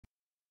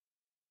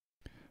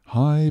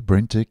Hi,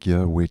 BrenTech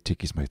here, where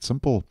tech is made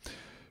simple.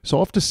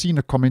 So after seeing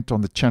a comment on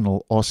the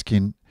channel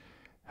asking,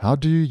 how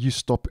do you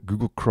stop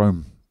Google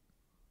Chrome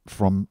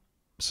from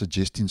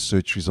suggesting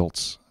search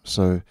results?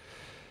 So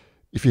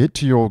if you head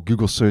to your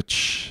Google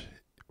search,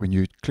 when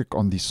you click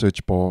on the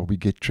search bar, we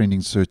get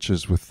trending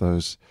searches with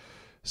those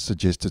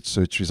suggested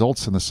search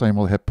results, and the same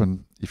will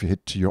happen if you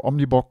head to your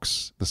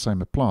Omnibox. The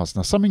same applies.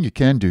 Now, something you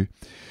can do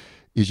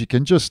is you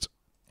can just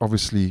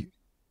obviously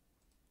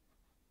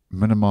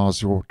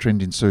minimize your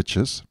trending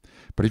searches.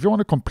 But if you want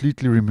to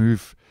completely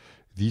remove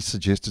these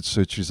suggested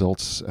search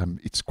results,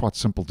 it's quite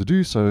simple to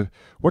do. So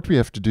what we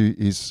have to do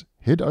is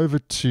head over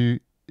to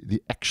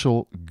the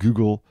actual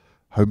Google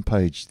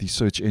homepage, the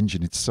search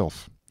engine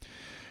itself.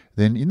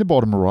 Then in the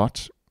bottom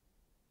right,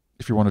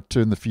 if you want to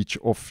turn the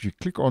feature off, you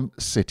click on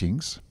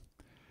Settings,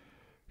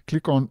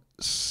 click on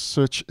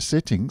Search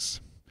Settings,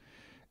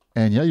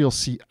 and here you'll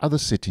see Other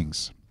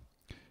Settings.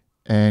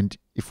 And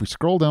if we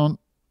scroll down,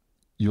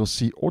 you'll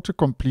see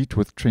Autocomplete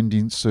with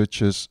Trending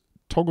Searches.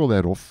 Toggle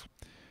that off.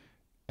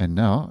 And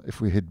now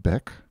if we head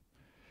back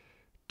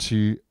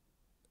to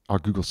our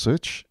Google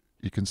search,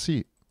 you can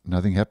see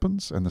nothing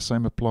happens, and the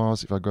same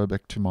applies if I go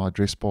back to my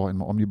address bar in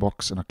my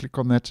Omnibox and I click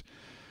on that.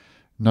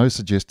 No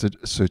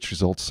suggested search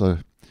results. So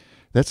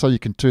that's how you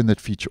can turn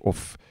that feature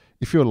off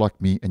if you're like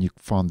me and you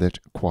find that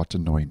quite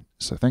annoying.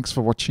 So thanks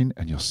for watching,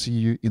 and you'll see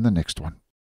you in the next one.